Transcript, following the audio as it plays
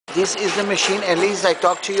This is the machine, Elize, I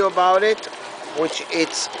talked to you about it, which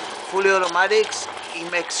it's fully automatic.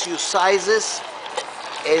 It makes you sizes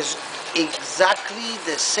is exactly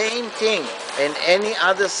the same thing and any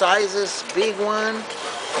other sizes, big one,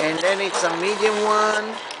 and then it's a medium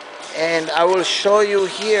one, and I will show you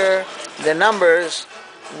here the numbers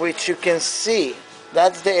which you can see.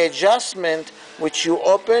 That's the adjustment which you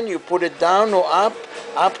open, you put it down or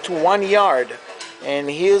up to 1 yard. And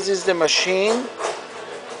here's is the machine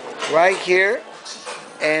right here,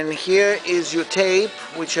 and here is your tape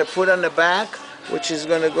which I put on the back, which is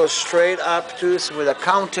going to go straight up to with a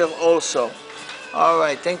counter also. All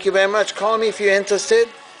right, thank you very much. Call me if you're interested,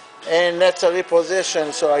 and that's a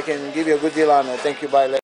reposition so I can give you a good deal on it. Thank you. Bye.